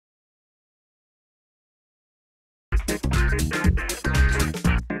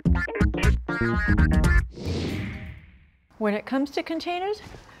When it comes to containers,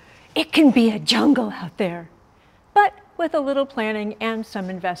 it can be a jungle out there. But with a little planning and some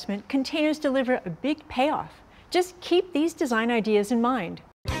investment, containers deliver a big payoff. Just keep these design ideas in mind.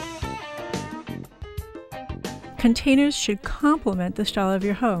 Containers should complement the style of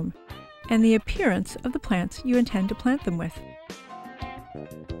your home and the appearance of the plants you intend to plant them with.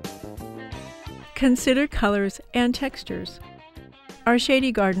 Consider colors and textures. Our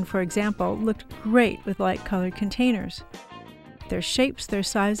shady garden, for example, looked great with light-colored containers. Their shapes, their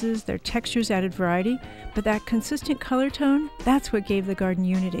sizes, their textures added variety, but that consistent color tone, that's what gave the garden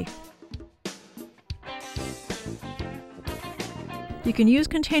unity. You can use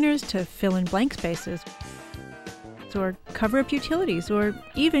containers to fill in blank spaces, or cover up utilities, or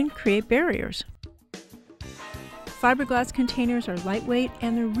even create barriers. Fiberglass containers are lightweight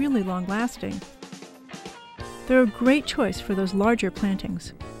and they're really long-lasting. They're a great choice for those larger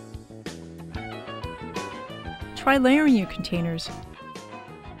plantings. Try layering your containers.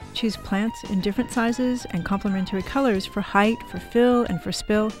 Choose plants in different sizes and complementary colors for height, for fill, and for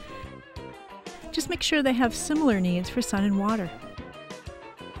spill. Just make sure they have similar needs for sun and water.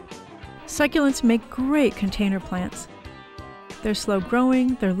 Succulents make great container plants. They're slow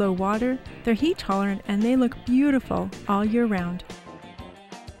growing, they're low water, they're heat tolerant, and they look beautiful all year round.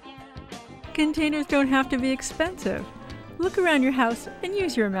 Containers don't have to be expensive. Look around your house and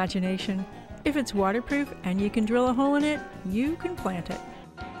use your imagination. If it's waterproof and you can drill a hole in it, you can plant it.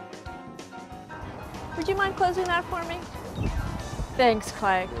 Would you mind closing that for me? Thanks,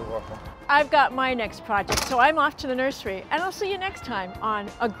 Clay. You're welcome. I've got my next project, so I'm off to the nursery, and I'll see you next time on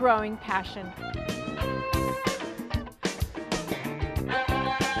A Growing Passion.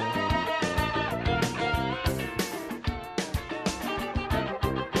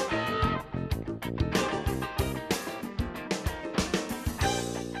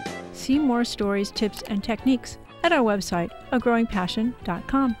 See more stories, tips, and techniques at our website,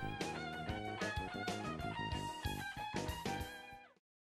 agrowingpassion.com.